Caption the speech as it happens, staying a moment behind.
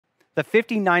The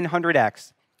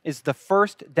 5900X is the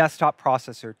first desktop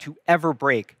processor to ever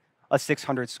break a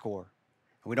 600 score.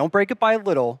 And we don't break it by a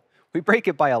little, we break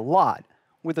it by a lot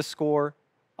with a score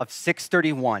of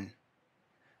 631.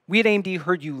 We at AMD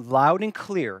heard you loud and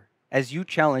clear as you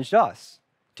challenged us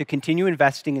to continue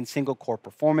investing in single-core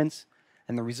performance,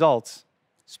 and the results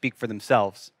speak for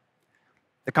themselves.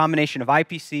 The combination of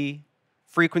IPC,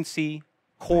 frequency,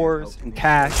 cores, and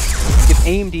cache give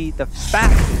AMD the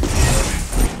fastest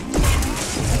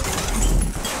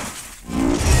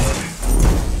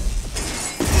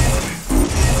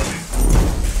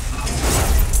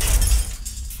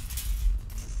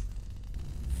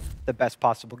the best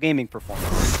possible gaming performance.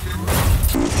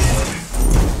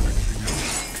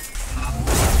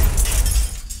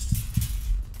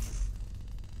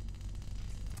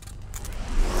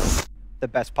 The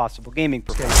best possible gaming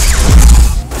performance.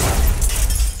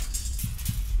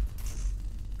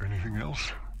 Anything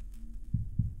else?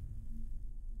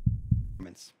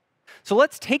 So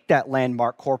let's take that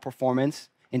landmark core performance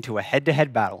into a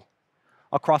head-to-head battle.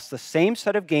 Across the same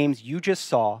set of games you just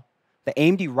saw, the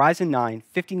AMD Ryzen 9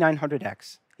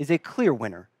 5900X is a clear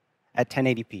winner at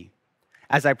 1080p.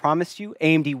 As I promised you,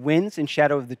 AMD wins in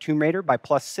Shadow of the Tomb Raider by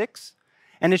 +6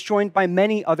 and is joined by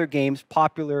many other games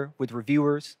popular with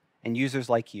reviewers and users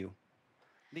like you.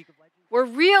 We're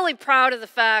really proud of the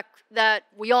fact that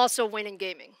we also win in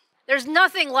gaming. There's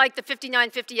nothing like the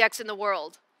 5950X in the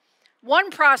world.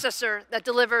 One processor that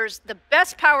delivers the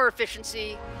best power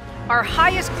efficiency, our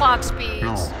highest clock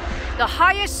speeds, the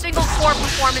highest single-core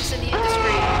performance in the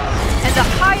industry, and the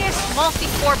highest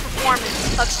multi-core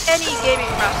performance of any gaming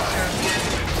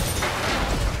processor.